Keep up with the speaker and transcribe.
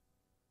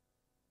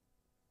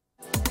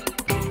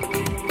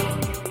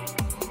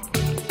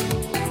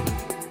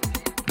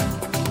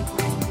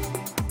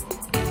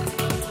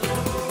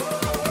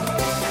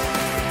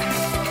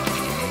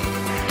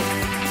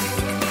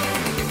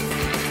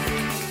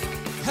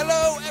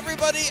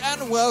everybody,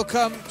 and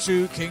welcome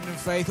to Kingdom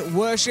Faith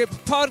Worship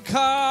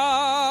Podcast.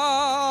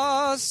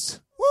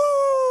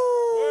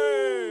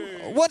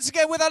 Woo! Once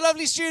again, with our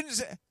lovely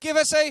students, give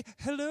us a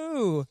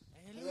hello.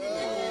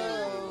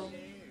 Hello.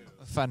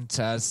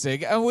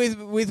 Fantastic. And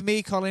with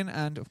me, Colin,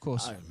 and of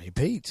course... I'm me,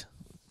 Pete.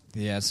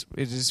 Yes,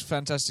 it is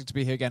fantastic to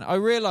be here again. I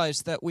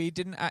realised that we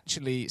didn't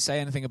actually say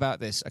anything about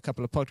this a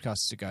couple of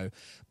podcasts ago,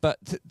 but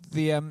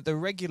the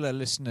regular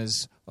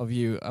listeners of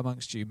you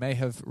amongst you may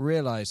have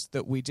realised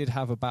that we did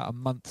have about a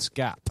month's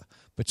gap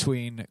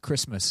between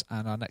Christmas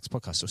and our next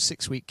podcast, so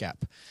 6-week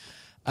gap.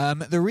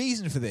 The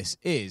reason for this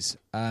is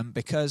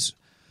because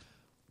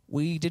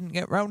we didn't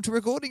get round to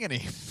recording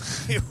any.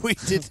 We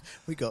did.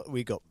 We got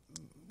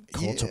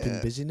caught up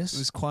in busyness. It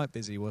was quite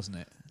busy, wasn't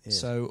it? Yeah.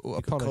 So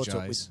apologise.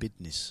 Caught up with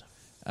business.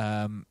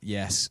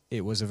 Yes,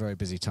 it was a very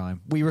busy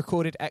time. We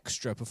recorded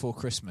extra before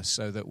Christmas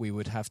so that we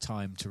would have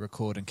time to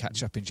record and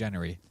catch up in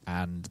January,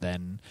 and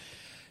then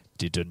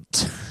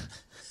didn't.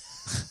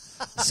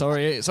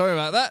 Sorry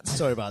about that.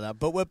 Sorry about that,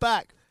 but we're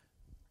back.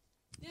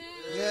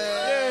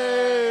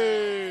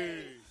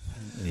 Yay!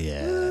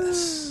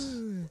 Yes.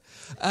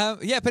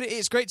 But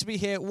it's great to be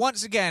here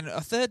once again,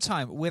 a third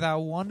time, with our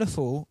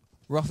wonderful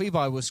Roffey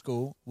Bible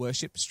School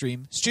worship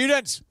stream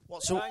students.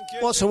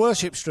 What's a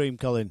worship stream,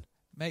 Colin?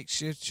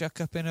 Makes you chuck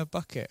up in a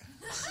bucket.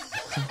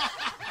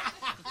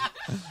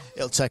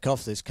 It'll take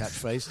off, this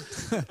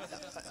catchphrase.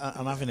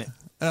 I'm having it.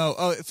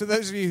 Oh, for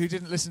those of you who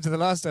didn't listen to the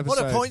last episode... What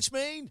do points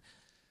mean?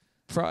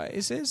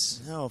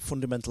 Prizes? No,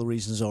 fundamental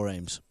reasons or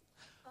aims.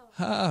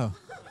 Oh.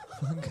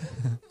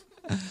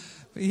 But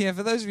yeah,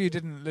 for those of you who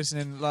didn't listen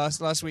in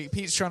last week,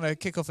 Pete's trying to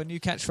kick off a new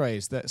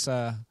catchphrase that's...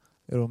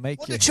 It'll make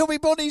what you... do chubby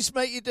bunnies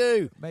make you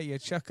do? Make you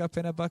chuck up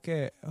in a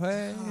bucket.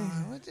 Hey.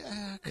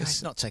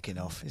 It's not taking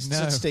off. It's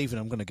No. Stephen,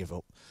 I'm going to give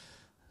up.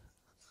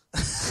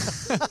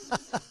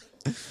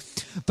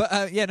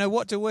 But,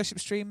 what do worship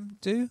stream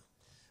do?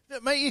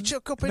 Make you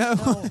chuck up in... No.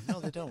 No,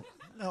 they don't.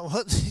 No,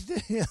 what do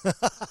they do?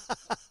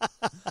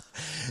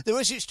 The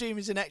worship stream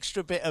is an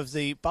extra bit of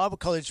the Bible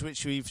College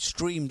which we've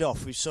streamed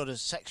off. We've sort of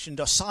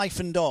siphoned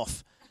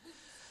off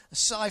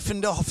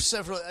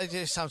several.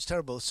 It sounds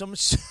terrible. Some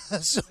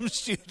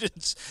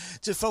students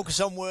to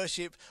focus on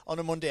worship on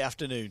a Monday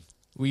afternoon.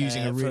 We're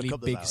using a really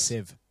big hours.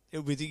 sieve.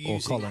 Or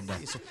colander.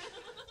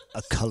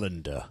 A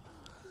colander.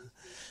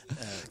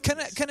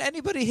 Can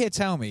anybody here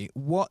tell me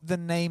what the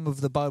name of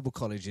the Bible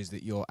college is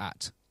that you're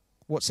at?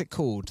 What's it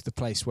called, the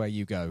place where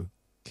you go?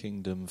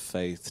 Kingdom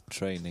Faith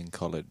Training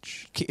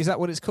College. Is that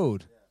what it's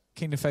called?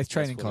 Kingdom Faith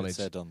Training That's what College? it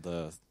said on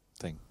the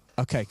thing.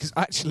 Okay, because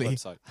actually,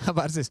 Website. how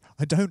about this?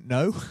 I don't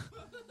know.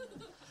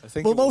 I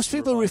think Well, most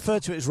people refer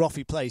to it as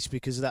Roffey Place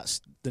because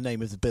that's the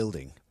name of the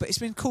building. But it's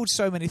been called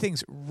so many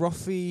things.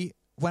 Roffey,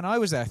 when I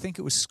was there, I think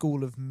it was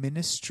School of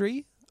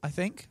Ministry, I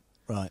think.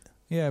 Right.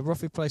 Yeah,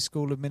 Roffey Place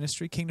School of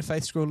Ministry, Kingdom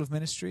Faith School of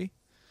Ministry,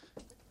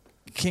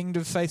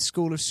 Kingdom Faith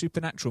School of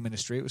Supernatural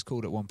Ministry, it was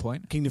called at one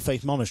point. Kingdom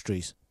Faith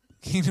Monasteries.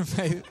 Kingdom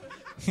Faith,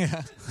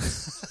 yeah.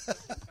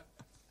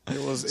 It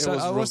was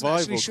I wasn't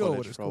actually Revival sure what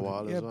College it's for a called.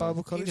 while Yeah, as well.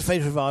 Bible College. Kingdom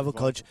Faith Revival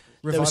College. There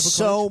Revival were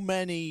so College?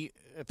 many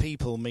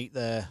people meet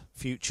their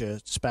future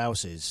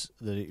spouses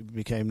that it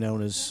became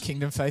known as...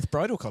 Kingdom Faith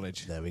Bridal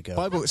College. There we go.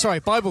 Bible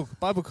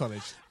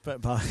College.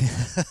 But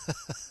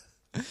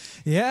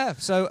Yeah,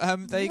 so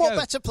there you what go.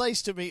 better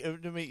place to meet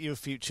your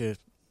future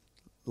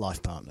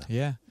life partner?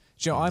 Yeah.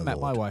 Do you know, Oh, I the met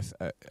my Lord. wife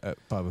at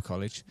Bible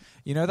College.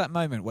 You know that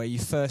moment where you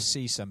first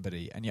see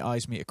somebody and your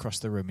eyes meet across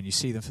the room and you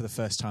see them for the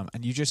first time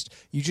and you just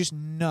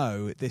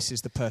know this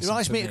is the person. Your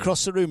eyes for meet me.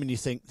 across the room and you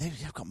think,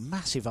 they've got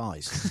massive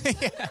eyes.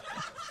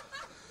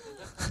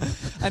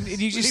 And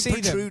you just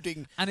Really see them,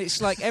 protruding. and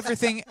it's like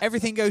everything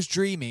goes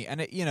dreamy,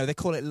 and they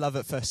call it love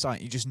at first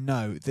sight. You just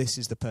know this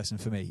is the person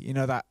for me. You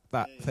know that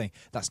thing.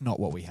 That's not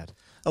what we had.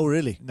 Oh,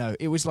 really? No,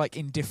 it was like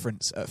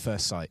indifference at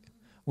first sight.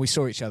 We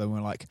saw each other and we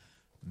were like,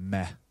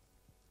 meh.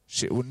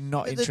 Shit, we're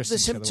not interested. The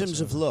symptoms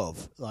of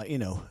love, like,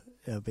 a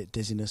bit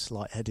dizziness,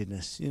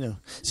 lightheadedness,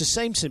 it's the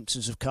same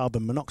symptoms of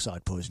carbon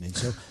monoxide poisoning.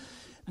 So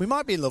we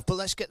might be in love, but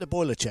let's get the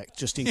boiler checked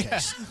just in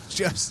case.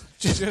 Just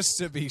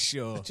to be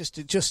sure.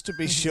 Just to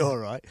be sure,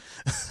 right?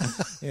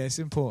 Yeah, it's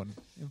important.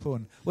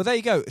 Well, there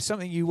you go.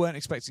 Something you weren't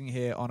expecting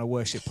here on a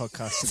worship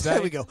podcast today.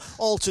 There we go.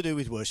 All to do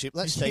with worship.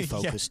 Let's stay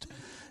focused.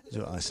 Is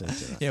what I said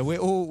to that. Yeah, we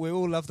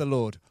all love the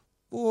Lord.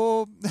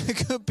 Or there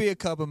could be a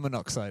carbon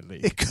monoxide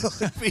leak. It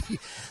could be.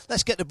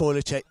 Let's get the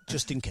boiler checked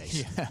just in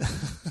case. Yeah.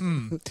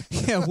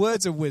 Yeah,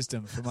 words of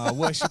wisdom from our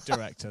worship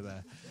director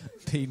there,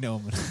 Pete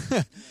Norman.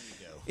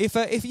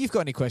 If you've got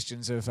any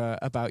questions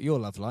about your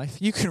love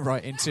life, you can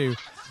write into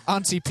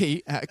Auntie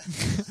Pete at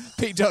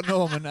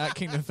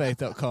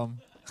pete.norman@kingdomfaith.com.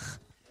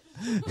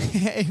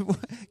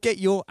 Get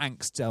your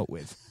angst dealt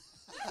with.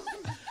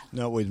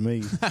 Not with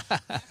me.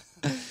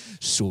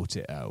 Sort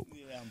it out.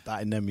 Yeah, I'm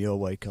batting them your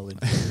way, Colin.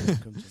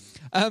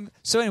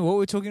 So anyway, what were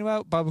we talking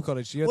about? Bible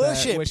College. You're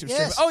Worship, worship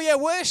yes. stream. Oh yeah,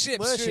 worship.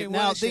 Worship. Stream,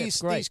 Now,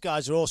 worship. these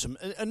guys are awesome.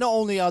 And not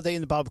only are they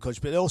in the Bible College,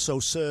 but they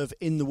also serve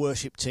in the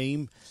worship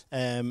team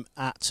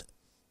at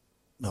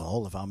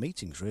all of our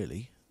meetings,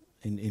 really.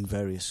 in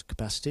various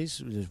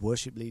capacities. There's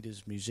worship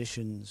leaders,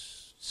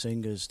 musicians,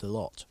 singers, the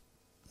lot.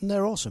 And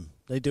they're awesome.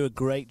 They do a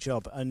great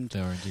job. And They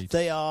are indeed.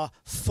 they are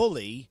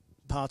fully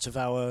part of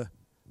our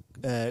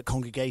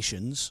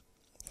congregations,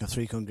 our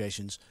 3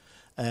 congregations,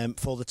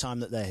 for the time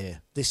that they're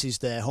here. This is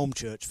their home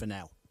church for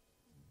now.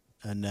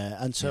 And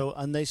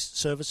they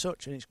serve as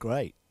such, and it's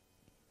great.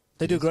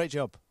 They do a great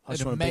job. I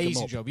just An want to pick 'em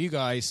amazing up. job. You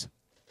guys,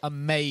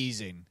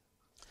 amazing.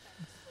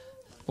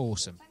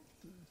 Awesome.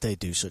 They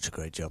do such a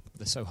great job.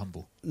 They're so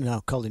humble. Now,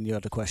 Colin, you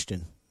had a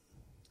question.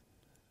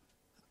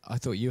 I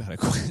thought you had a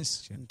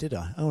question. Did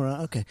I? All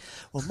right, okay.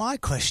 Well, my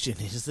question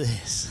is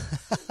this.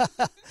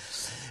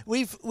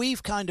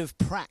 We've kind of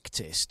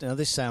practiced. Now,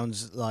 this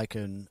sounds like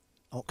an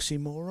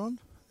oxymoron.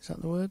 Is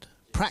that the word?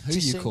 Who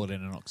Practicing. you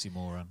calling an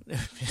oxymoron?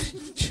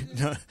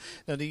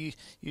 no,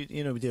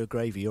 you know, we do a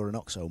gravy. You're an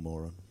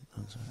oxomoron.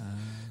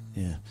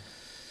 Yeah.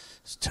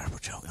 It's a terrible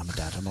joke. I'm a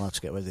dad. I'm allowed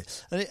to get away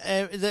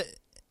with it.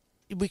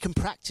 We can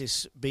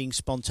practice being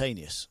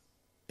spontaneous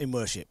in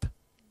worship.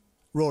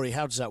 Rory,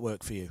 how does that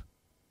work for you?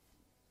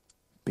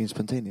 Being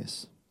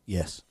spontaneous.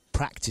 Yes.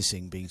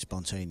 Practicing being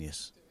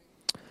spontaneous.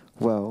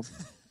 Well,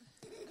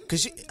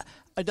 Because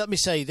let me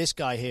say, this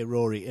guy here,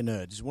 Rory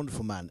Inerd, is a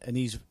wonderful man, and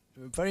he's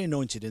very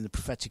anointed in the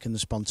prophetic and the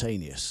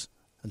spontaneous,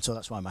 and so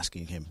that's why I'm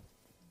asking him.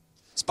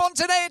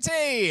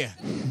 Spontaneity!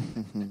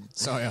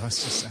 Sorry, I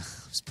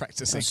was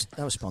practicing.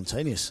 That was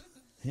spontaneous.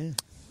 Yeah.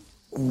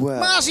 well,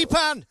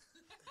 Marzipan!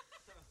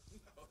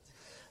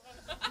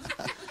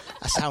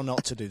 That's how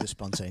not to do the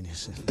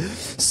spontaneous.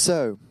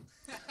 so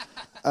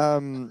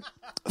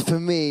for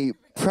me,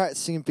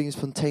 practicing being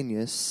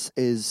spontaneous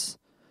is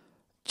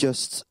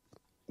just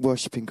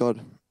worshipping God.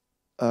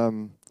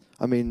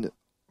 I mean,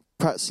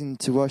 practicing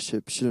to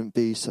worship shouldn't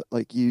be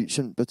like you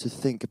shouldn't be able to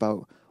think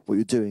about what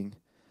you're doing,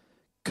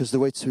 because the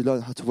way to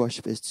learn how to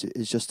worship is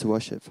just to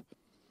worship.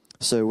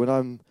 So when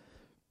I'm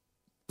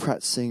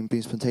practicing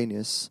being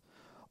spontaneous,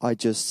 I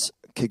just,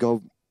 okay,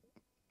 God,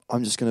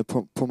 I'm just going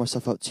to pour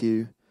myself out to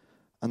you,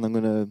 and I'm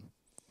going to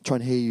try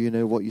and hear you, you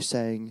know, what you're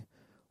saying.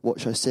 What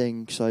should I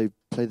sing? Should I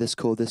play this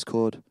chord,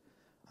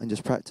 and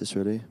just practice,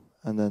 really.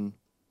 And then,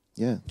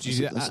 yeah. Do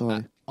you do that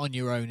on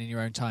your own, in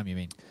your own time, you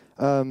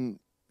mean?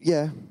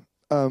 Yeah.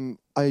 I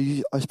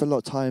spend a lot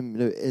of time,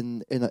 you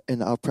know,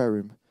 in our prayer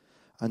room,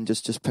 and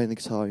just playing the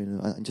guitar, you know,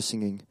 and just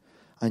singing,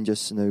 and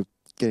just, you know,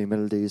 getting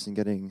melodies and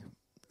getting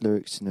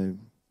lyrics, you know.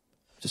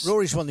 Just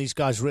Rory's one of these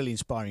guys really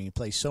inspiring. He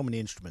plays so many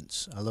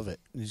instruments. I love it.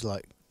 He's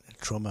like a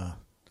drummer.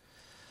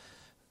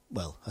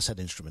 Well, I said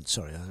instruments,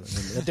 sorry.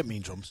 I didn't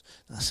mean drums.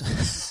 That's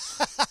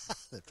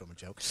the drummer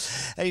joke.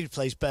 He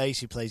plays bass,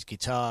 he plays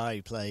guitar,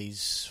 he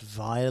plays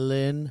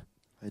violin,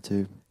 I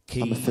do.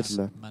 keys, I'm a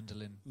fiddler.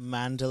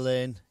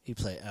 mandolin. He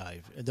plays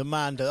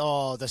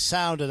the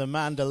sound of the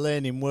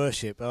mandolin in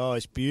worship. Oh,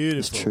 it's beautiful.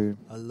 It's true.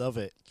 I love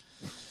it.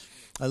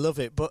 I love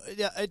it. But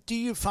do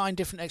you find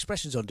different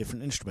expressions on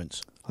different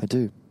instruments? I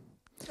do.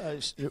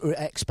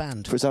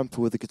 Expand. For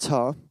example, with the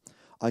guitar,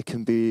 I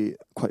can be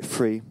quite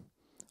free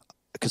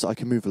because I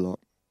can move a lot,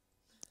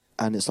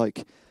 and it's like.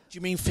 Do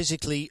you mean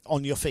physically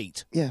on your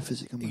feet? Yeah,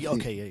 physically on my feet.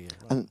 Okay, yeah. Right.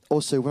 And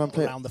also when I'm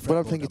playing Around the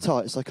playing fretboard,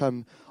 guitar, it's like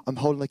I'm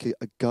holding like a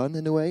gun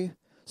in a way.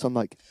 So I'm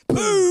like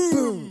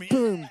Boom! boom,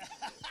 boom,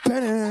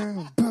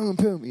 boom, boom,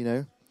 boom. You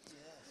know.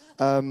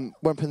 When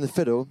I'm playing the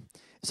fiddle,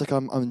 it's like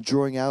I'm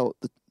drawing out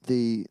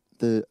the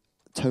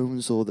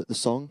tones or the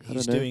song. I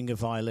He's don't know. doing a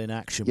violin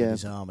action Yeah. with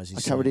his arm as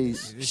he's I can't really.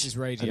 This is I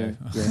radio.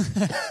 don't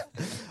know,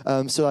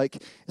 yeah. So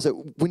like,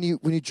 when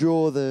you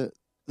draw the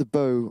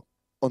bow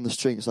on the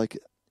string, it's like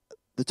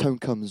the tone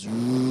comes,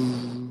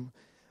 and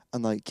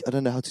like I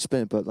don't know how to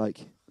explain it, but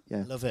like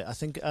yeah. Love it. I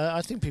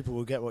think people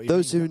will get what you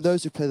Those mean.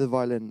 who play the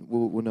violin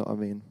will know what I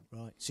mean.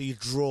 Right. So you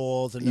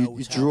draw the You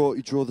notes.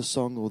 draw the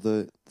song or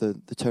the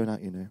tone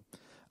out, you know,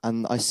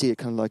 and I see it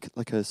kind of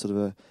like a sort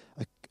of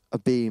a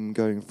beam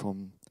going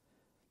from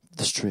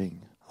the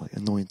string, like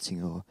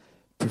anointing or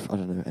I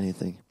don't know,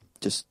 anything.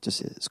 Just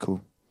it's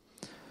cool.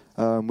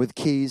 With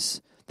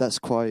keys, that's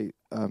quite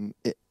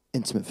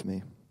intimate for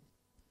me.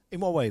 In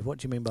what way? What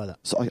do you mean by that?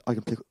 So I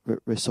can play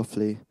very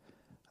softly,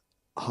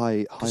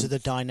 high. Because of the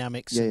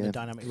dynamics and the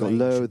dynamic You've got range.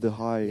 low, the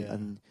high, Yeah.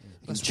 and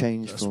you can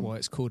change That's from why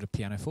it's called a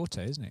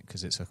pianoforte, isn't it?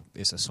 Because it's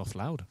a soft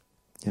loud.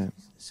 yeah,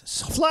 It's a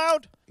soft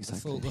loud.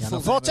 exactly. The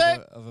Pianoforte. full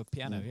name of a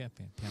piano, yeah,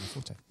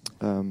 pianoforte.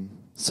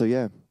 So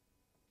yeah,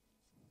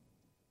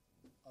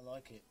 I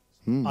like it.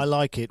 Mm. I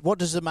like it. What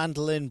does the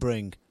mandolin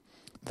bring?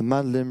 The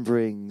mandolin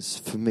brings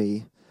for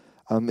me,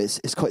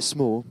 it's quite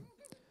small,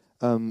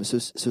 so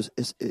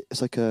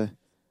it's like a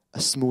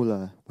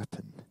smaller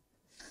weapon.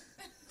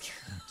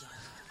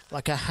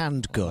 Like a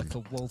handgun. Like a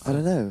Walther I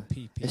don't know.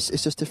 PP. It's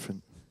just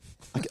different.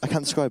 I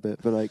can't describe it,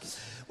 but like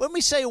When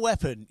we say a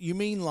weapon, you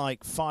mean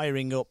like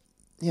firing up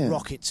yeah,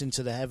 rockets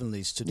into the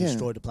heavenlies to Yeah.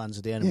 destroy the plans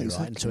of the enemy, Yeah,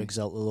 right? And to exactly.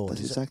 exalt the Lord.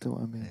 that's Is that- exactly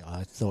what I mean. Yeah,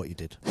 I thought you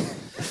did.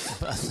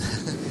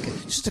 Okay,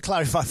 just to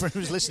clarify for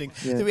anyone who's listening,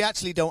 Yeah. that we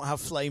actually don't have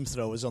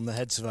flamethrowers on the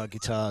heads of our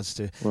guitars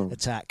to Well,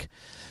 attack.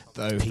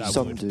 Though Some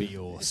that would do. be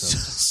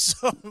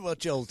awesome. Well,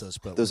 Joel does,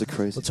 but those are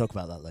crazy. we'll talk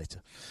about that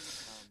later.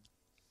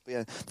 But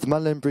yeah, the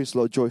mandolin brings a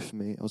lot of joy for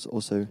me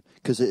also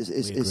because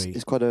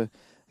it's quite a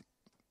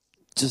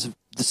just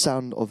the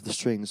sound of the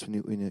strings when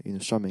you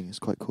strumming is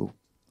quite cool.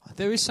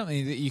 There is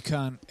something that you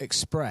can't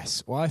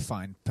express. Well, I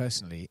find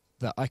personally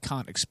that I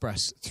can't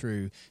express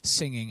through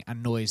singing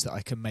and noise that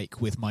I can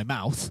make with my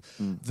mouth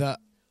that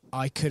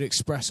I could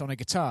express on a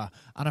guitar.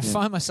 And I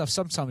find myself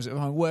sometimes when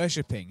I'm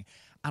worshipping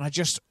and I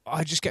just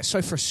get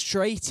so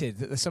frustrated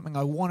that there's something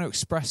I want to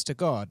express to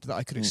God that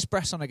I could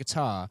express on a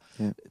guitar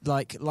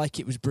like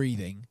it was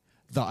breathing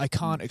that I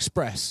can't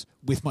express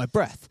with my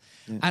breath.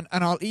 And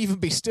I'll even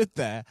be stood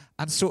there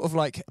and sort of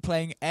like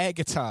playing air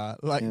guitar,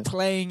 like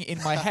playing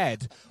in my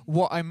head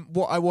what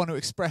I want to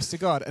express to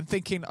God, and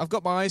thinking I've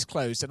got my eyes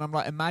closed and I'm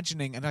like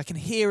imagining and I can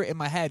hear it in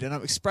my head and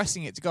I'm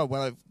expressing it to God,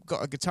 whether I've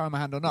got a guitar in my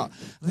hand or not.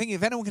 I'm thinking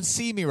if anyone can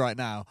see me right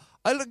now,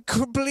 I look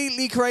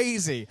completely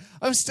crazy.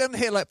 I'm standing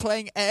here like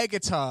playing air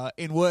guitar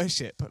in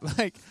worship.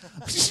 Like,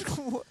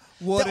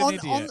 what an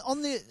idiot.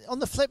 On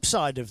the flip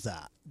side of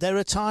that, there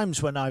are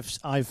times when I've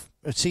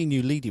seen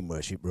you leading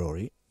worship,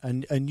 Rory,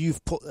 and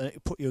you've put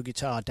your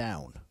guitar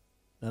down.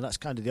 Now that's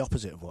kind of the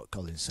opposite of what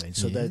Colin's saying.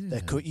 So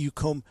you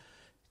come.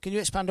 Can you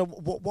expand on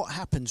what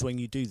happens when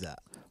you do that?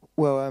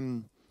 Well,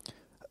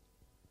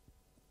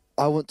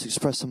 I want to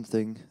express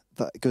something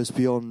that goes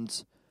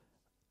beyond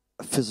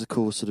a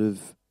physical sort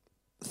of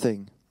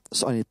thing.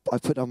 So I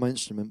put down my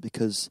instrument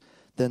because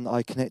then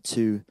I connect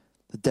to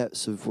the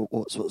depths of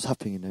what's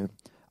happening,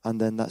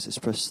 and then that's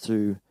expressed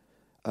through,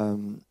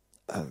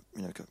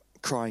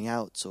 crying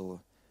out or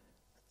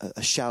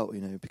a shout,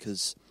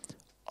 because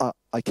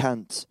I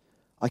can't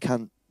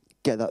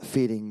get that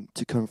feeling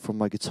to come from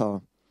my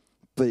guitar,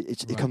 but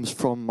it comes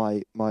from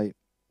my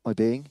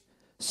being.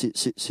 So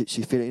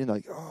you feel it,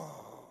 like,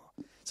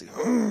 it's like,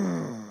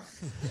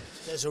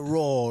 there's a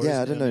roar.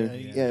 Yeah, I don't know.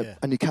 Yeah,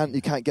 and you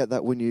can't get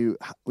that when you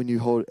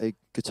hold a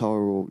guitar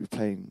or you're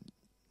playing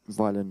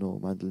violin or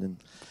mandolin.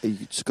 You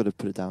just got to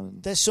put it down.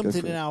 There's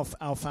something in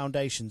our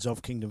foundations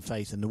of Kingdom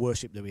Faith and the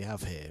worship that we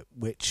have here,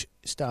 which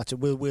started.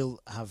 We'll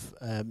have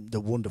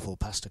the wonderful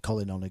Pastor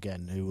Colin on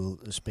again, who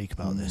will speak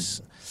about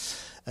this.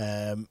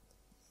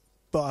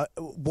 But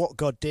what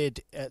God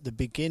did at the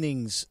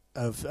beginnings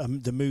of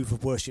the move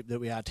of worship that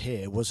we had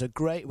here was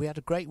we had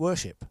a great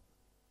worship.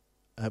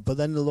 But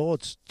then the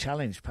Lord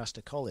challenged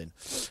Pastor Colin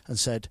and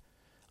said,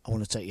 I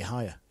want to take you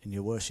higher in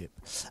your worship.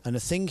 And the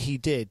thing he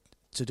did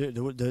to do,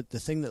 the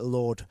thing that the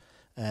Lord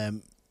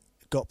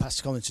got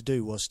Pastor Colin to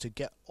do was to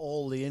get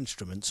all the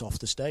instruments off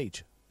the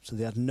stage. So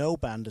they had no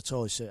band at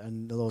all.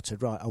 And the Lord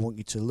said, right, I want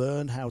you to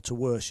learn how to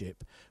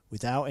worship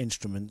without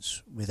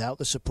instruments, without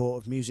the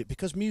support of music.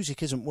 Because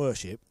music isn't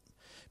worship.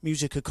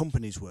 Music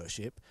accompanies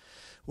worship.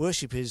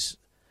 Worship is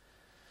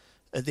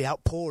the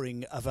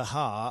outpouring of a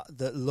heart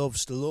that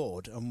loves the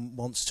Lord and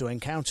wants to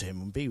encounter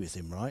him and be with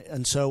him, right?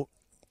 And so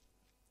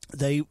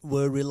they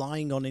were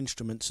relying on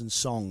instruments and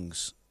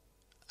songs.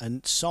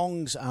 And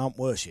songs aren't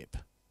worship.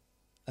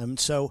 And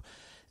so,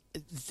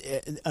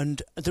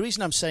 and the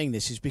reason I'm saying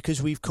this is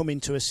because we've come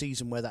into a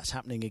season where that's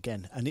happening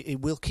again. And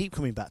it will keep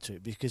coming back to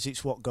it because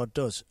it's what God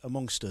does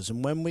amongst us.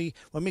 And when we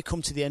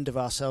come to the end of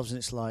ourselves and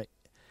it's like,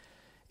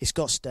 it's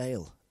got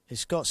stale.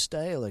 It's got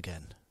stale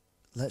again.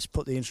 Let's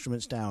put the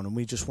instruments down and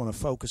we just want to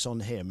focus on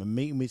him and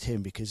meeting with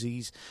him because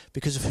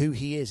of who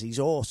he is. He's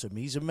awesome.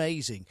 He's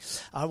amazing.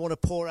 I want to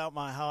pour out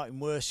my heart in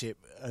worship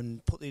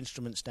and put the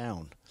instruments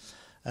down.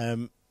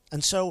 And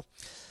so,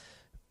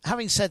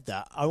 having said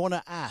that, I want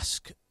to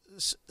ask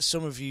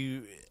some of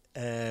you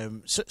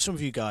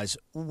guys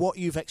what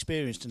you've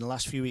experienced in the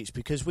last few weeks,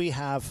 because we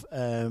have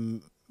a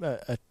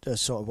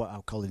sort of what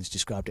how Colin's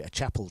described it, a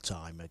chapel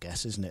time, I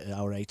guess, isn't it?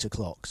 Our 8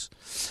 o'clocks.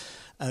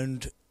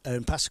 And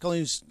Pastor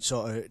Collins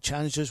sort of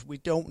challenged us, we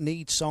don't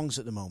need songs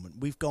at the moment.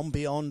 We've gone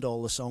beyond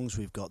all the songs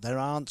we've got. There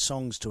aren't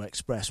songs to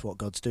express what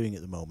God's doing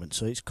at the moment.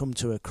 So it's come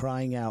to a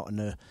crying out and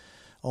a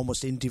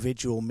almost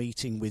individual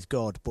meeting with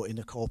God, but in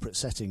a corporate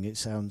setting. It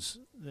sounds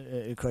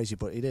crazy,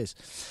 but it is.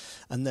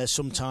 And there's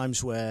some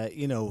times where,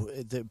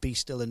 be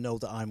still and know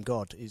that I'm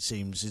God, it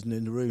seems. Isn't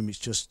in the room, it's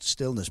just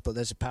stillness, but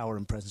there's a power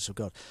and presence of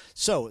God.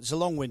 So it's a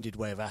long-winded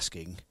way of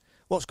asking,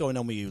 what's going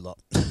on with you lot?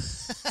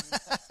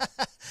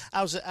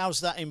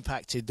 How's that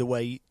impacted the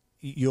way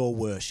your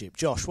worship?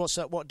 Josh,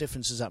 what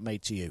difference has that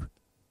made to you?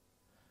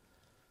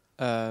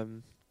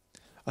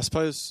 I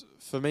suppose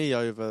for me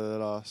over the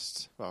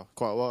last,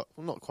 quite a while,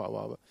 well, not quite a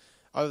while, but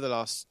over the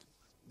last,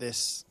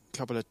 this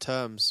couple of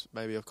terms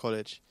maybe of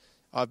college,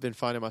 I've been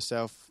finding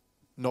myself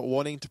not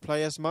wanting to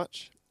play as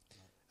much.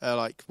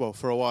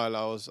 For a while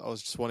I was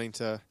just wanting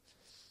to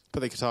put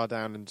the guitar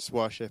down and just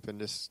worship and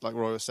just, like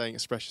Roy was saying,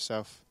 express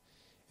yourself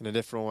in a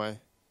different way.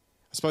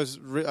 I suppose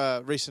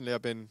recently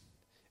I've been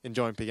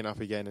enjoying picking up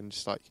again and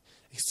just I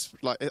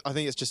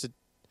think it's just a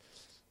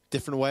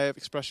different way of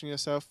expressing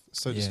yourself.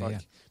 So just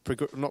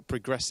not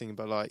progressing,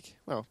 but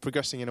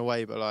progressing in a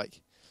way, but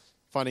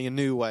finding a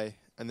new way.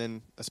 And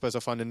then I suppose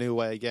I'll find a new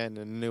way again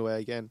and a new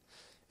way again.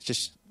 It's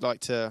just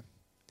because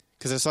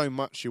there's so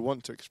much you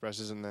want to express,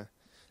 isn't there?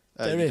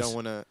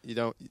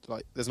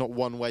 There's not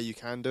one way you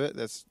can do it.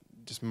 There's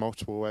just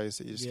multiple ways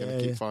that you're just going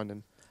to keep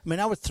finding. I mean,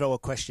 I would throw a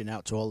question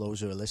out to all those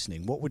who are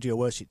listening. What would your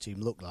worship team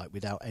look like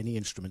without any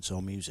instruments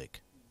or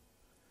music?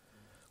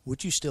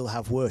 Would you still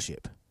have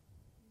worship?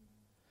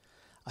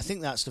 I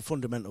think that's the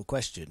fundamental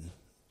question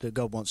that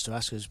God wants to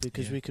ask us,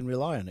 because we can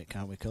rely on it,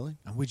 can't we, Colin?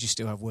 And would you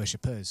still have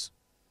worshippers?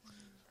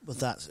 Well,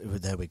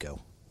 there we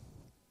go.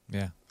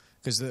 Yeah.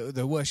 Because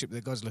the worship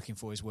that God's looking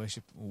for is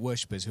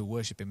worshippers who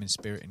worship Him in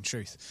spirit and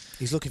truth.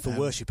 He's looking for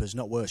worshippers,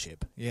 not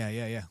worship.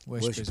 Yeah.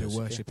 Worshippers who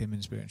worship Him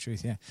in spirit and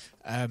truth,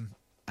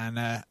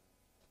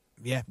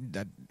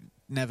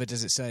 never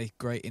does it say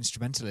great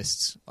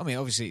instrumentalists. I mean,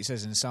 obviously it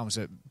says in the Psalms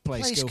that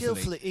play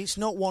skillfully. It's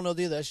not one or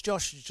the other, as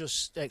Josh has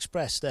just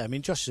expressed there. I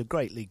mean, Josh is a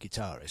great lead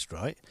guitarist,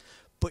 right?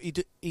 But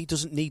he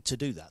doesn't need to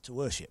do that to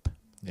worship.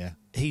 Yeah.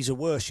 He's a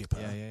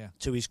worshipper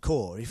to his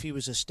core. If he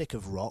was a stick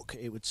of rock,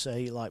 it would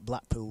say, like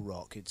Blackpool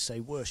Rock, it'd say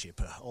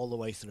worshipper all the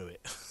way through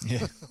it.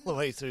 Yeah. All the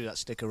way through that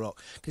stick of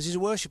rock. Because he's a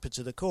worshipper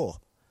to the core.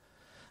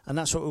 And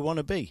that's what we want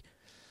to be.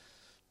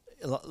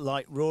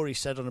 Like Rory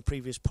said on a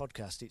previous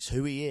podcast, it's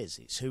who he is.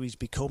 It's who he's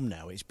become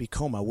now. He's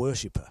become a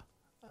worshipper.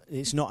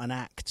 It's not an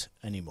act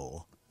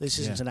anymore. This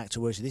isn't an act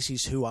of worship. This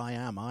is who I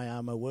am. I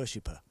am a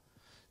worshipper.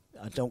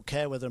 I don't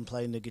care whether I'm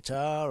playing the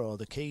guitar or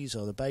the keys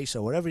or the bass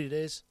or whatever it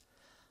is.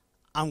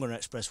 I'm going to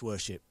express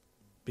worship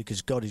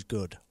because God is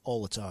good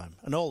all the time.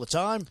 And all the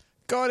time,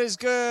 God is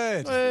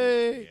good.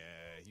 Hey.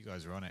 Yeah, you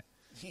guys are on it.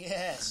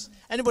 Yes.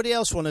 Anybody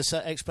else want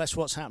to express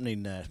what's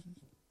happening there?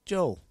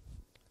 Joel,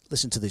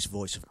 listen to this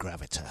voice of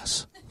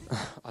gravitas.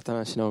 I don't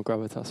actually know what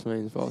gravitas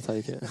means, but I'll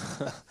take it.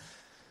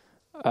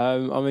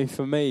 I mean,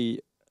 for me,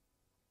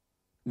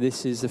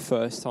 this is the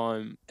first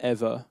time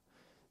ever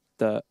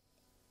that,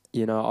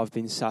 I've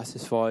been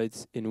satisfied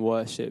in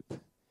worship.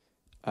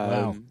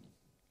 Wow.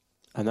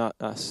 And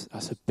that's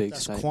a big statement.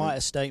 That's quite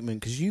a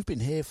statement, because you've been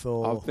here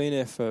I've been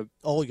here for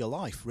all your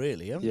life,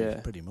 really, haven't you?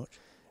 Pretty much.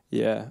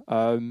 Yeah.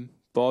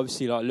 But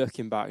obviously, like,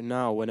 looking back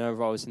now,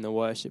 whenever I was in the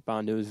worship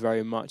band, it was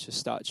very much a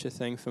stature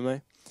thing for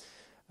me.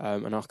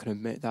 And I can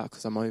admit that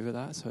because I'm over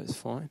that, so it's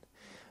fine.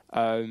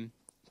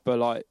 But,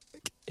 like,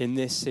 in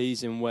this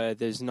season where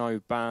there's no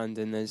band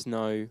and there's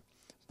no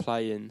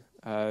playing,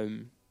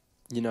 I'm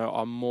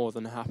more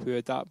than happy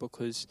with that,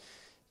 because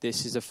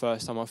this is the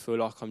first time I feel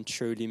like I'm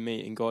truly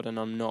meeting God, and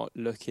I'm not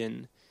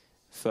looking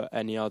for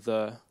any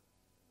other,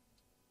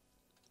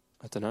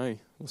 I don't know,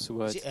 what's the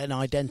word? Is it an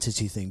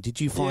identity thing? Did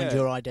you find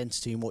your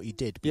identity in what you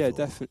did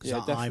before?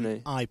 Yeah,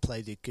 definitely. I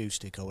play the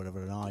acoustic or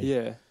whatever, and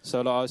Yeah,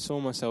 so like, I saw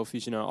myself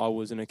as, I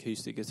was an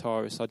acoustic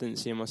guitarist. I didn't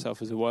see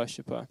myself as a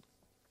worshipper.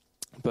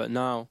 But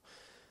now,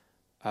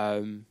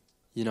 even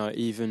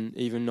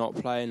not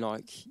playing,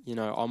 like,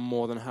 I'm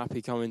more than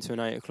happy coming to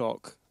an 8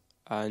 o'clock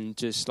and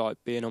just, like,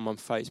 being on my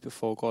face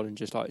before God and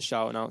just, like,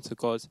 shouting out to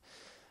God.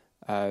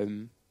 I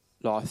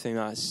think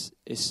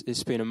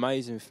it's been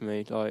amazing for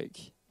me.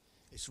 Like,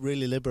 it's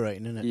really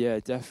liberating, isn't it? Yeah,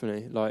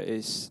 definitely. Like,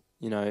 it's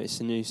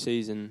a new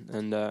season,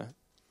 and I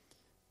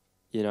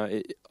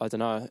don't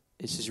know,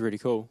 it's just really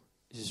cool.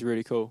 It's just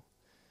really cool.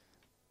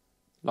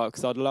 Like,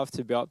 because I'd love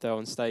to be up there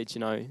on stage,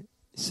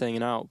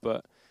 singing out,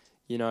 but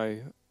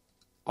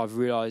I've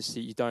realised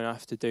that you don't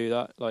have to do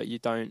that. Like, you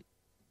don't.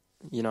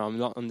 I'm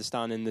not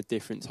understanding the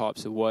different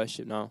types of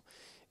worship now,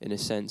 in a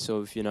sense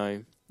of, you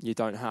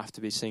don't have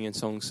to be singing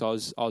songs. So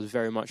I was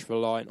very much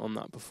reliant on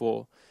that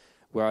before.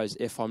 Whereas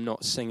if I'm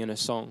not singing a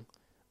song,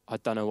 I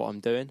don't know what I'm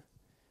doing.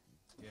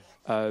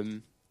 Yeah.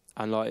 And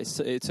like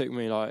it took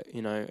me like,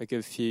 a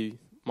good few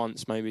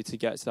months maybe to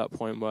get to that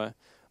point where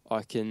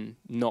I can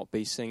not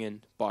be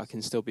singing, but I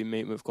can still be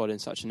meeting with God in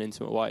such an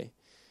intimate way.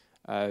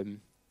 And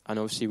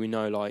obviously we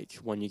know, like,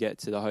 when you get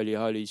to the Holy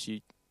of Holies,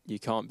 you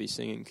can't be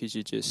singing because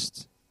you're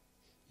just,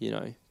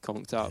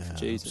 conked out for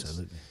Jesus.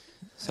 Absolutely.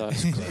 So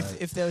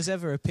if there was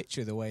ever a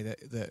picture of the way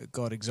that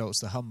God exalts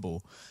the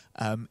humble,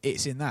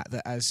 it's in that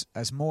as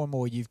more and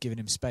more you've given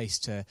Him space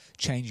to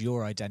change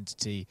your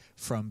identity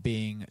from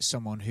being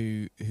someone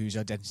whose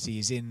identity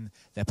is in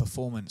their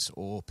performance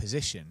or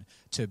position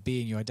to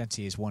being your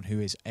identity as one who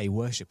is a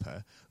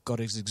worshipper. God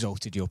has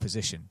exalted your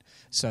position.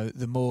 So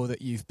the more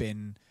that you've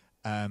been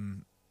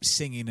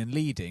singing and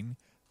leading,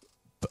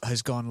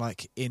 has gone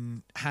like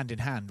in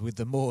hand with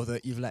the more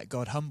that you've let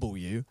God humble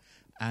you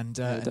and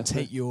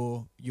take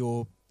your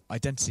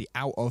identity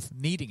out of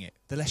needing it.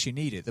 The less you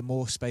need it, the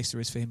more space there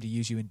is for Him to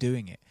use you in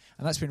doing it.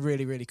 And that's been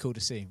really, really cool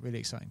to see, really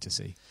exciting to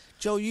see.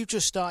 Joel, you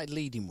just started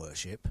leading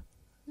worship.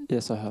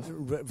 Yes, I have.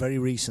 Very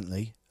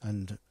recently,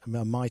 and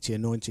a mighty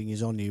anointing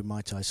is on you,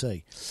 might I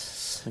say.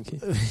 Thank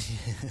you.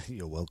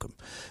 You're welcome.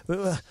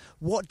 But,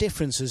 what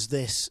difference has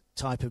this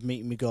type of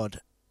meeting with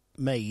God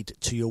made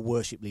to your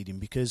worship leading?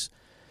 Because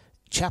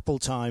chapel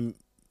time,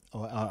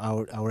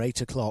 our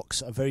 8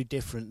 o'clocks are very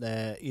different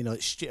there.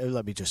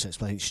 Let me just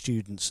explain.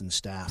 Students and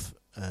staff,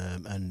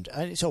 and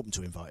it's open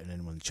to inviting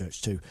anyone in the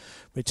church too.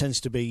 But it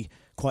tends to be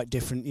quite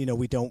different.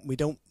 We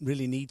don't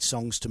really need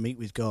songs to meet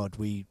with God.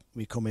 We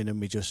come in and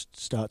we just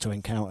start to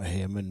encounter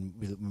Him, and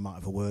we might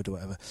have a word or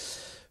whatever.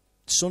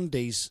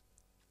 Sundays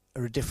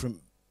are a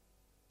different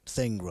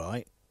thing,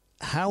 right?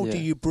 How do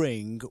Yeah. you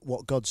bring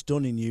what God's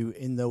done in you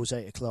in those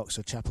 8 o'clocks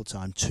of chapel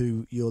time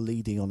to your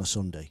leading on a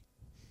Sunday?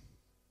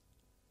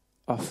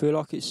 I feel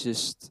like it's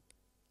just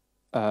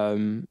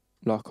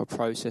like a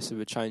process of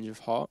a change of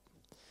heart.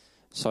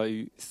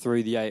 So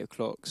through the 8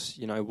 o'clocks,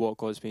 you know, what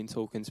God's been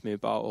talking to me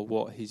about or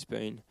what He's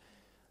been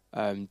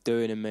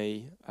doing in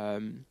me,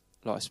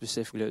 like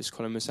specifically as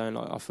Colin was saying,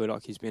 like I feel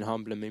like He's been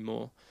humbling me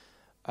more.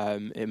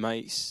 It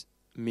makes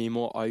me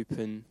more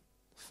open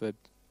for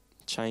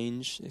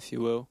change, if you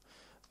will,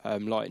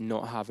 like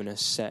not having a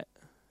set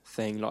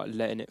thing, like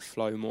letting it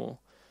flow more.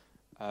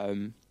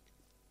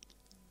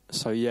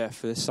 So yeah,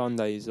 for the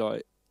Sundays,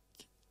 like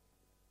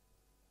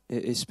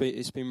it's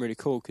been really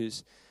cool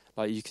because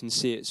like you can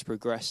see it's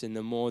progressing.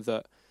 The more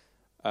that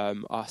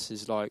us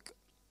as like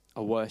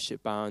a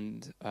worship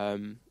band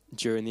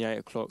during the 8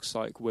 o'clocks,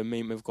 like we're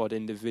meeting with God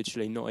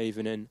individually, not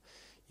even in,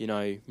 you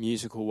know,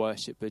 musical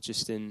worship, but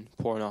just in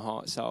pouring our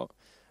hearts out.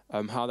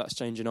 How that's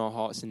changing our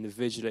hearts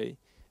individually.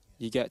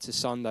 You get to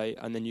Sunday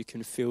and then you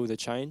can feel the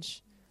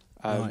change.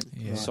 Right,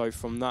 yeah. So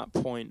from that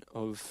point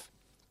of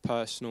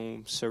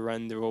personal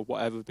surrender or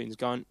whatever's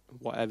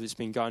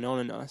been going on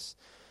in us,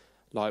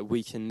 like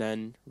we can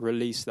then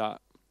release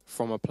that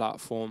from a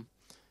platform.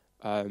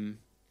 And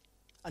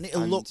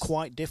it'll look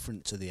quite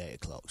different to the 8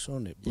 o'clocks,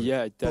 won't it? But,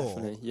 Yeah,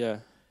 definitely. Yeah.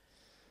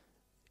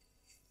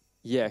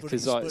 Yeah,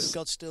 because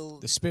God's still...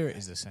 The spirit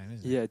is the same,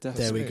 isn't it? yeah,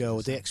 definitely. There we Spirit go.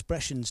 is The the-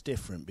 expression's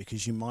different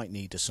because you might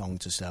need a song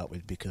to start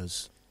with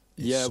because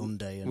it's Yeah,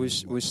 Sunday. And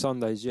With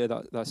Sundays, yeah,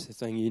 that's the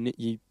thing.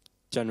 You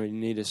generally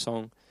need a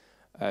song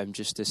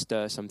just to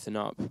stir something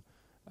up.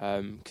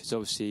 Because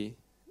obviously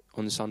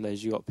on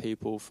Sundays you got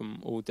people from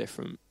all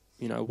different,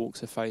 you know,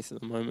 walks of faith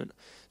at the moment.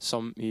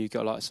 You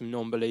got like some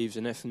non-believers,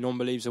 and if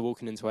non-believers are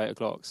walking into 8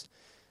 o'clocks,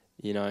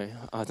 you know,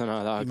 I don't know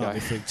how that you would might go. be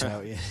freaked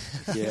out, yeah.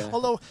 Yeah.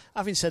 Although,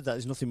 having said that,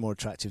 there's nothing more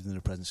attractive than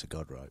the presence of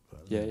God, right?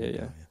 But,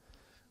 Yeah.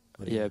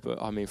 But, Yeah,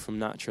 but I mean, from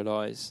natural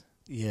eyes,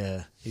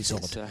 Yeah, he's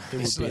odd. it's, It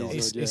It's would be like, odd.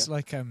 it's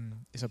like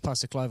it's like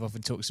Pastor Clive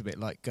often talks a bit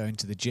like going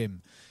to the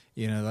gym.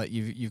 You know, like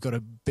you've got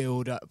to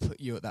build up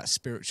that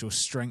spiritual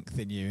strength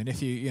in you. And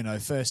if you know,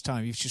 first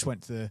time you just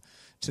went to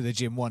the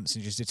gym once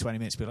and just did 20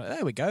 minutes, be like,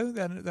 there we go,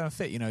 then I'm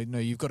fit. You know, no,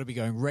 you've got to be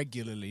going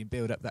regularly and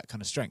build up that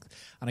kind of strength.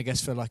 And I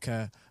guess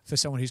for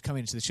someone who's coming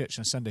into the church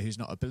on Sunday who's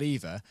not a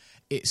believer,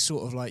 it's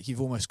sort of like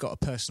you've almost got a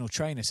personal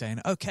trainer saying,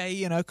 okay,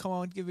 you know, come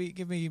on, give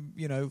me,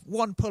 you know,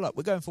 one pull up.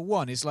 We're going for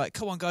one. It's like,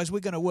 come on, guys, we're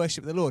going to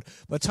worship the Lord.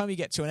 By the time you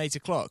get to an 8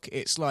 o'clock,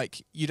 it's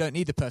like you don't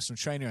need the personal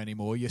trainer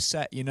anymore. You're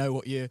set. You know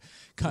what your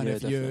kind Yeah,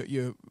 of definitely.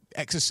 your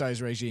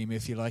exercise regime,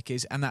 if you like,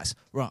 is, and that's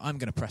right. I'm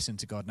going to press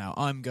into God now.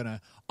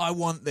 I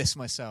want this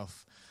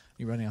myself.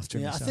 You're running after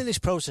him Yeah, I yourself. think this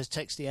process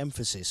takes the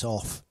emphasis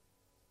off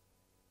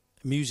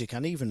music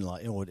and even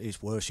like, you know,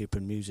 it's worship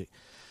and music.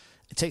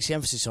 It takes the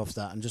emphasis off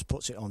that and just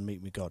puts it on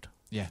meet with God.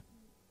 Yeah.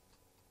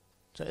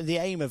 So the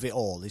aim of it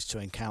all is to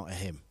encounter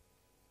Him,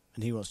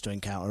 and He wants to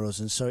encounter us,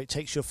 and so it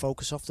takes your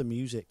focus off the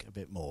music a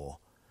bit more.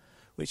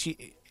 Which,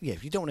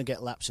 if you don't want to get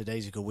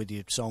lapsadaisical with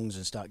your songs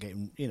and start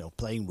getting, you know,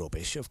 playing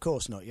rubbish, of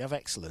course not. You have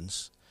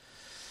excellence.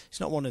 It's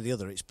not one or the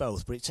other; it's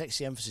both. But it takes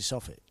the emphasis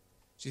off it.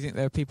 Do you think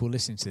there are people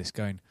listening to this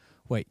going,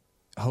 wait,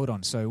 hold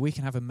on, so we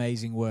can have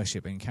amazing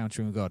worship and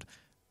encountering with God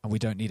and we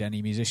don't need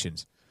any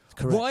musicians?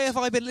 Correct. Why have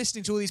I been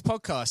listening to all these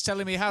podcasts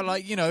telling me how,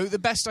 like, you know, the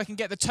best I can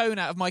get the tone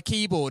out of my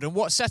keyboard and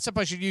what setup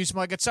I should use for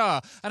my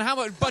guitar and how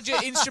much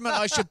budget instrument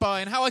I should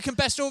buy and how I can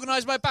best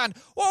organise my band?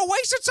 What a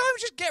waste of time.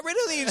 Just get rid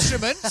of the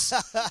instruments.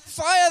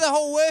 Fire the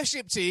whole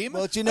worship team.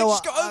 Well, do you know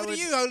and just what? go over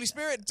to you, Holy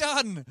Spirit.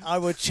 Done. I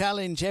would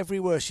challenge every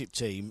worship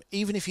team,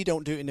 even if you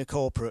don't do it in a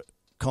corporate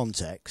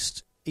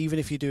context, even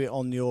if you do it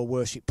on your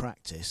worship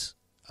practice,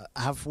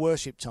 have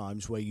worship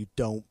times where you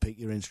don't pick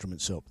your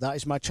instruments up. That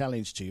is my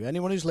challenge to you.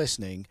 Anyone who's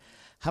listening,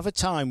 have a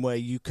time where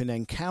you can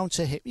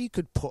encounter Him. You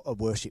could put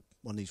one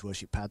of these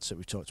worship pads that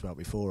we've talked about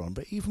before on,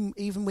 but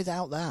even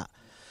without that,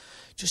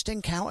 just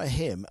encounter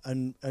Him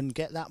and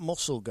get that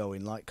muscle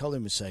going, like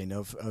Colin was saying,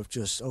 of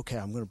just, okay,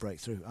 I'm going to break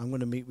through. I'm going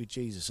to meet with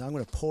Jesus. I'm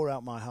going to pour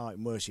out my heart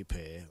in worship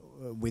here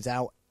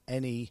without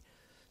any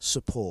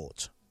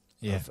support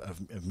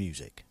of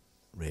music,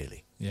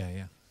 really.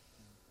 Yeah.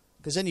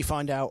 Because then you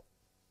find out,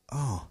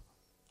 oh,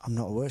 I'm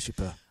not a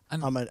worshipper.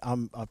 And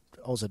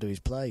All I do is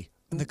play.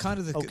 And the kind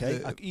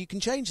of You can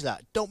change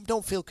that.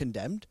 Don't feel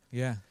condemned.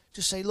 yeah.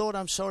 Just say, Lord,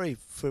 I'm sorry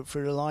for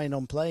relying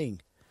on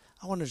playing.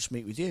 I want to just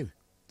meet with you.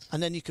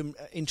 And then you can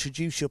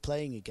introduce your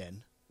playing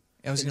again.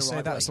 I was in going to the say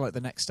right that's way. like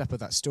the next step of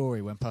that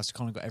story when Pastor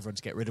Colin got everyone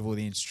to get rid of all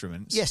the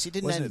instruments. Yes, it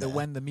didn't Wasn't end it that there.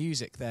 when the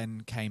music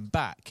then came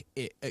back,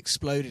 it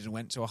exploded and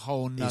went to a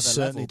whole nother It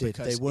certainly level did.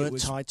 because They weren't it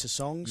was, tied to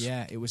songs.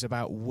 Yeah, it was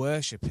about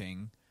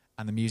worshipping,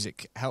 and the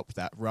music helped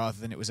that rather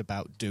than it was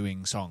about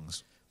doing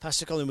songs.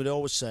 Pastor Colin would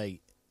always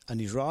say, and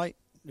he's right,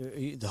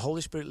 the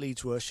Holy Spirit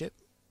leads worship,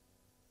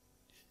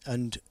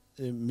 and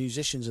the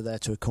musicians are there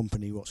to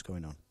accompany what's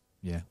going on.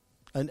 Yeah.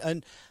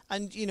 And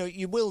you know,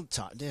 you will.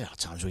 There are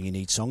times when you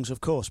need songs, of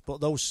course,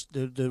 but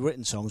the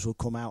written songs will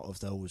come out of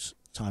those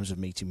times of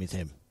meeting with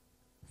Him.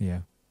 Yeah,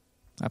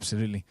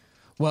 absolutely.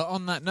 Well,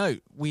 on that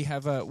note, we've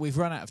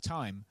run out of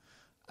time,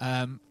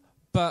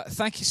 But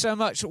thank you so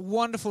much,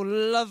 wonderful,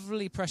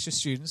 lovely, precious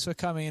students, for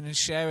coming in and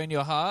sharing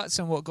your hearts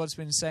and what God's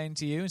been saying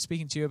to you and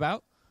speaking to you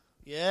about.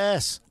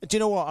 Yes. Do you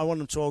know what? I want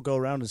them to all go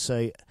around and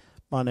say,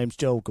 my name's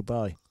Joel,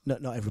 goodbye.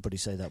 Not everybody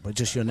say that, but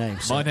just your name.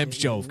 My name's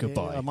Joel,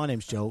 goodbye. My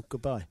name's Joel,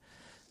 goodbye.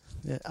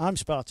 Yeah, I'm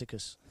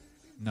Spartacus.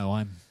 No,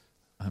 I'm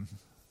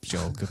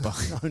Joel, goodbye.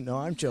 No,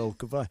 I'm Joel,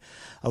 goodbye.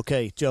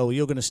 Okay, Joel,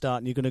 you're going to start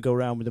and you're going to go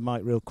around with the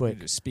mic real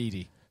quick.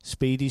 Speedy.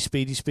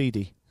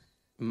 Speedy.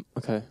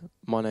 Okay,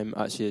 my name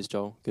actually is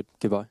Joel.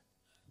 Goodbye.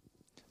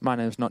 My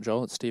name's not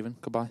Joel, it's Stephen.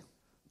 Goodbye.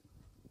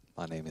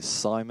 My name is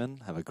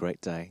Simon. Have a great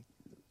day.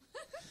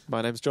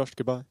 My name's Josh.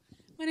 Goodbye.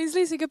 My name's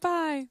Lucy.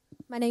 Goodbye.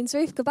 My name's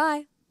Ruth.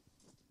 Goodbye.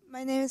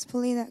 My name is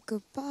Paulina.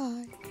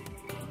 Goodbye.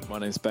 My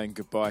name's Ben.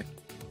 Goodbye.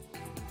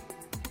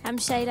 I'm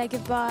Shayla.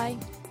 Goodbye.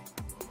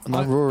 And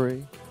I'm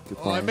Rory.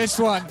 Oh, I missed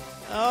one.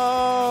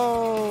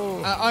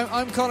 Oh!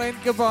 I'm Colin.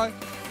 Goodbye.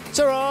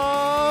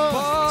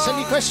 Ta-ra! Send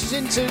your questions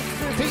in to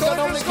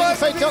repeat.com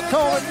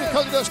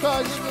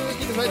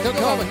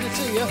and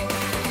see you.